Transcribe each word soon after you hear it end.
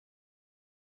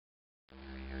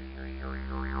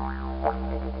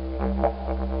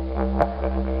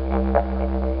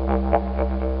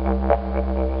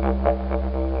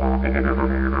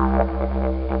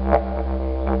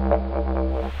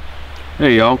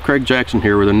Hey y'all, Craig Jackson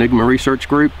here with Enigma Research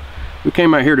Group. We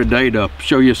came out here today to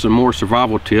show you some more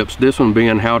survival tips. This one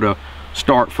being how to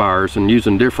start fires and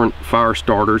using different fire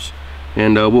starters.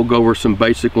 And we'll go over some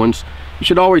basic ones. You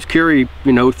should always carry,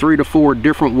 3 to 4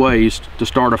 different ways to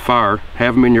start a fire.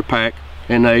 Have them in your pack,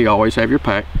 and they always have your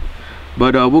pack.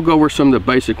 But we'll go over some of the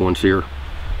basic ones here.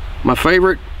 My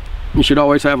favorite, you should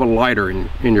always have a lighter in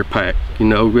your pack.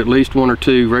 At least 1 or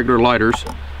 2 regular lighters.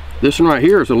 This one right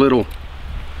here is a little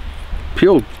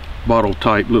pill bottle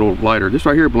type little lighter. This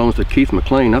right here belongs to Keith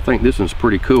McLean. I think this one's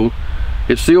pretty cool.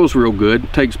 It seals real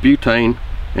good, takes butane,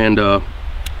 and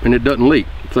it doesn't leak.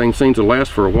 The thing seems to last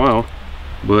for a while.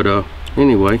 But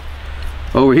anyway,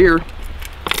 over here,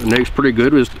 the next pretty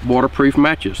good is waterproof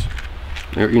matches.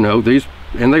 These,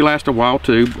 and they last a while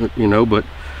too, but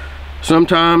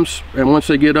sometimes, and once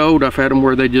they get old, I've had them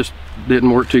where they just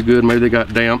didn't work too good. Maybe they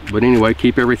got damp, but anyway,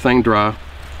 keep everything dry.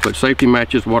 But safety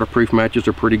matches, waterproof matches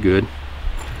are pretty good.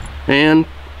 And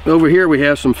over here we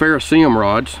have some ferrocerium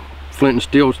rods, flint and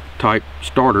steel type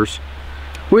starters,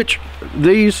 which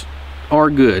these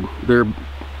are good. They're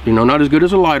not as good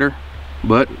as a lighter,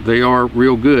 but they are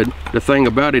real good. The thing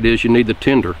about it is you need the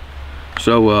tinder.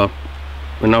 So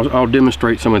and I'll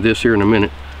demonstrate some of this here in a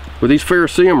minute. With these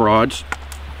ferrocerium rods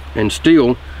and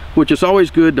steel, which is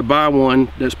always good to buy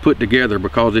one that's put together,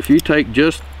 because if you take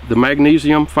just the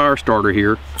magnesium fire starter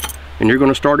here and you're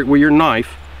going to start it with your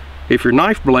knife, if your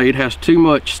knife blade has too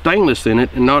much stainless in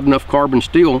it and not enough carbon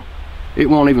steel, it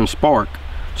won't even spark.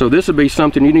 So this would be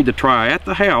something you need to try at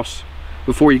the house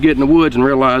before you get in the woods and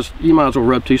realize you might as well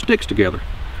rub 2 sticks together.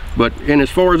 And as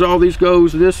far as all these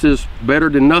goes, this is better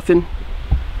than nothing.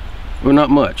 Well, not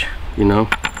much,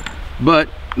 but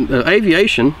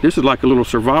aviation, this is like a little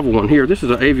survival one here. This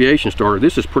is an aviation starter.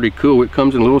 This is pretty cool. It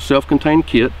comes in a little self-contained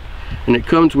kit, and it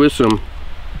comes with some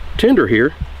tinder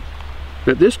here.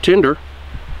 But this tinder,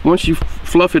 once you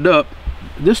fluff it up,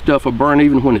 this stuff will burn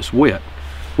even when it's wet,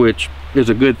 which is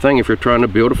a good thing if you're trying to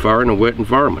build a fire in a wet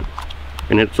environment.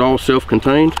 And it's all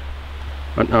self-contained.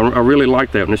 I really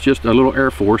like that one. It's just a little Air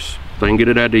Force thing. Get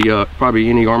it at the probably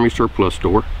any Army surplus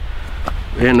store.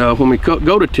 And when we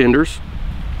go to tinders,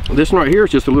 this one right here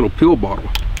is just a little pill bottle,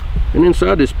 and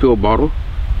inside this pill bottle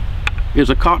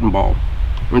is a cotton ball.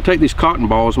 We take these cotton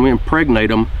balls and we impregnate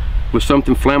them with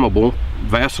something flammable,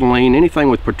 Vaseline, anything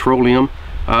with petroleum.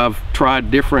 I've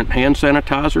tried different hand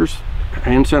sanitizers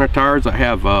that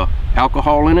have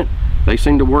alcohol in it. They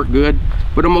seem to work good,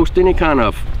 but almost any kind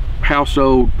of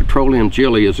household petroleum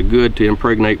jelly is good to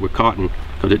impregnate with cotton,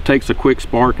 because it takes a quick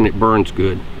spark and it burns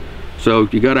good. So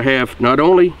you got to have not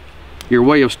only your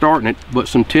way of starting it, but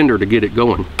some tinder to get it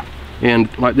going.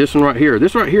 And like this one right here,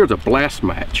 this right here is a blast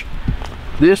match.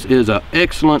 This is an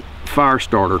excellent fire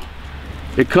starter.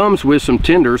 It comes with some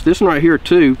tinders. This one right here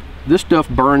too, this stuff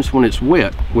burns when it's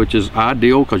wet, which is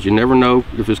ideal because you never know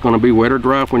if it's going to be wet or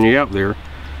dry when you're out there.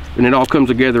 And it all comes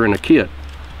together in a kit.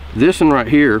 This one right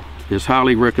here is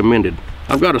highly recommended.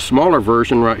 I've got a smaller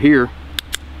version right here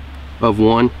of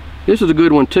one. This is a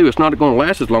good one too. It's not going to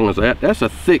last as long as that. That's a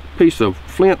thick piece of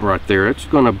flint right there. It's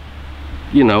going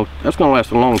to, that's going to last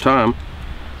a long time.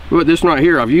 But this one right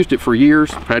here, I've used it for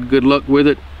years. Had good luck with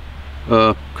it.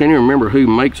 Can't even remember who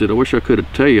makes it. I wish I could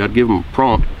have tell you. I'd give them a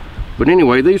prompt. But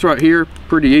anyway, these right here,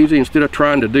 pretty easy. Instead of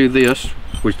trying to do this,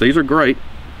 which these are great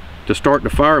to start the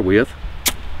fire with,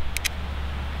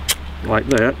 like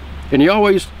that. And you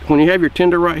always, when you have your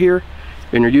tinder right here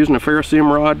and you're using a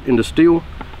ferrocerium rod into steel,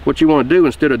 what you want to do,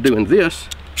 instead of doing this,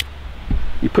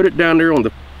 you put it down there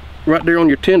right there on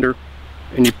your tinder,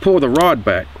 and you pull the rod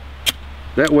back.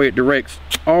 That way it directs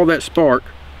all that spark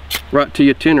right to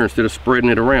your tinder instead of spreading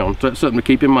it around. So that's something to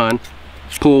keep in mind.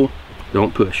 Pull,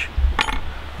 don't push.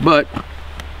 But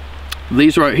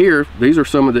these right here, these are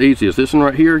some of the easiest. This one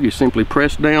right here, you simply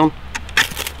press down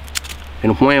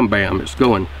and wham bam, it's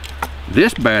going.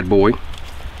 This bad boy,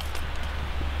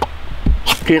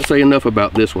 can't say enough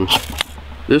about this one.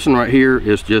 This one right here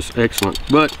is just excellent,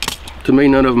 but to me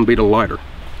none of them beat a lighter.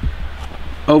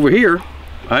 Over here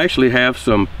I actually have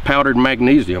some powdered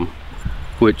magnesium,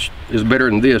 which is better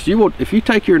than this. If you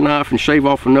take your knife and shave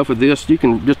off enough of this, you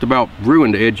can just about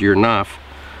ruin the edge of your knife.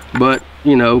 But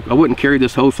I wouldn't carry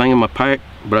this whole thing in my pack,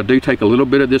 but I do take a little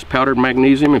bit of this powdered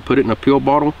magnesium and put it in a pill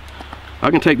bottle. I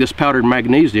can take this powdered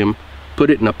magnesium, put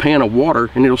it in a pan of water,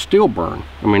 and it'll still burn.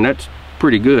 I mean, that's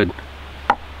pretty good.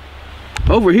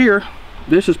 Over here,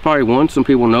 this is probably one some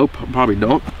people know, probably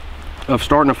don't, of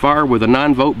starting a fire with a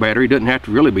 9-volt battery. It doesn't have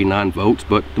to really be 9 volts,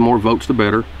 but the more volts the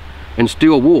better. And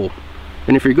steel wool.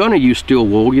 And if you're going to use steel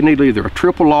wool, you need either a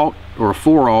 3/0-aught or a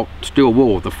 4/0 steel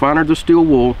wool. The finer the steel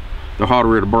wool, the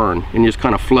hotter it'll burn. And you just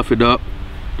kind of fluff it up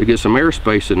to get some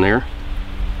airspace in there.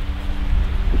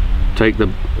 take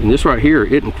the, and this right here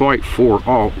isn't quite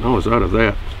 4-aught. I was out of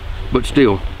that, but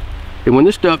still. And when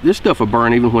this stuff will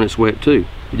burn even when it's wet too.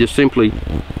 You just simply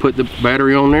put the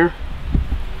battery on there,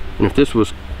 and if this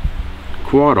was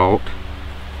quad-aught,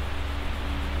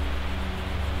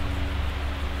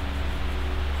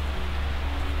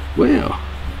 well,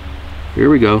 here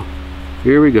we go,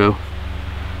 here we go.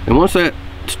 And once that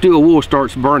steel wool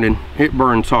starts burning, it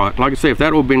burns hot. Like I say, if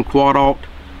that would have been quad-aught,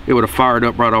 it would have fired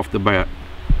up right off the bat.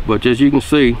 But as you can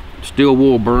see, steel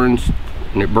wool burns,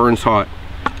 and it burns hot.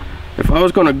 If I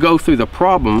was going to go through the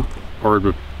problem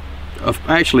of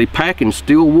actually packing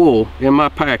steel wool in my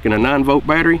pack in a 9-volt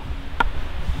battery,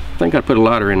 I think I'd put a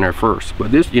lighter in there first.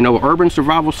 But this, you know, urban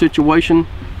survival situation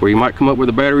where you might come up with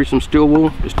a battery, some steel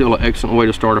wool, is still an excellent way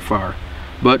to start a fire.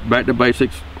 But back to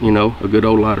basics, you know, a good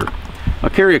old lighter. I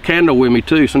carry a candle with me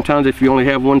too. Sometimes if you only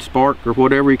have one spark or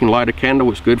whatever, you can light a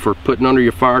candle. It's good for putting under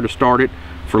your fire to start it,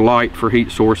 for light, for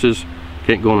heat sources.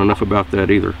 Can't go on enough about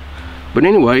that either. But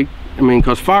anyway, I mean,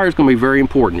 because fire is going to be very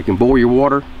important. You can boil your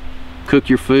water, cook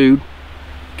your food,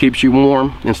 keeps you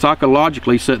warm, and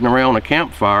psychologically sitting around a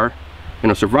campfire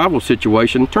in a survival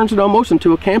situation turns it almost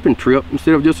into a camping trip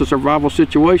instead of just a survival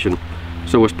situation.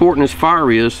 So as important as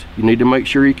fire is, you need to make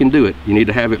sure you can do it. You need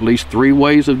to have at least 3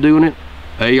 ways of doing it.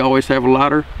 Always have a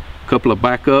lighter, a couple of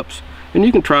backups, and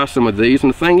you can try some of these.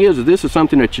 And the thing is, this is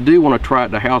something that you do want to try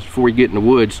at the house before you get in the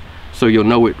woods, so you'll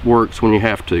know it works when you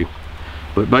have to.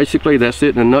 But basically, that's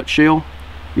it in a nutshell.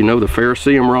 You know, the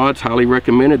ferrocerium rods, highly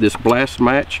recommended. This blast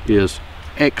match is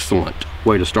excellent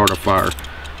way to start a fire.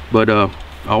 But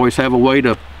always have a way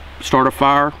to start a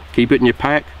fire. Keep it in your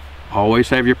pack. Always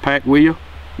have your pack with you.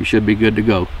 You should be good to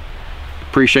go.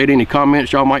 Appreciate any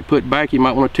comments y'all might put back. You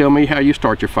might want to tell me how you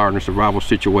start your fire in survival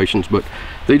situations. But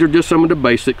these are just some of the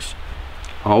basics.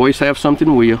 Always have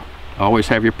something with you. Always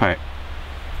have your pack.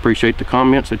 Appreciate the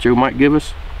comments that you might give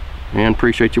us, and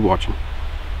appreciate you watching.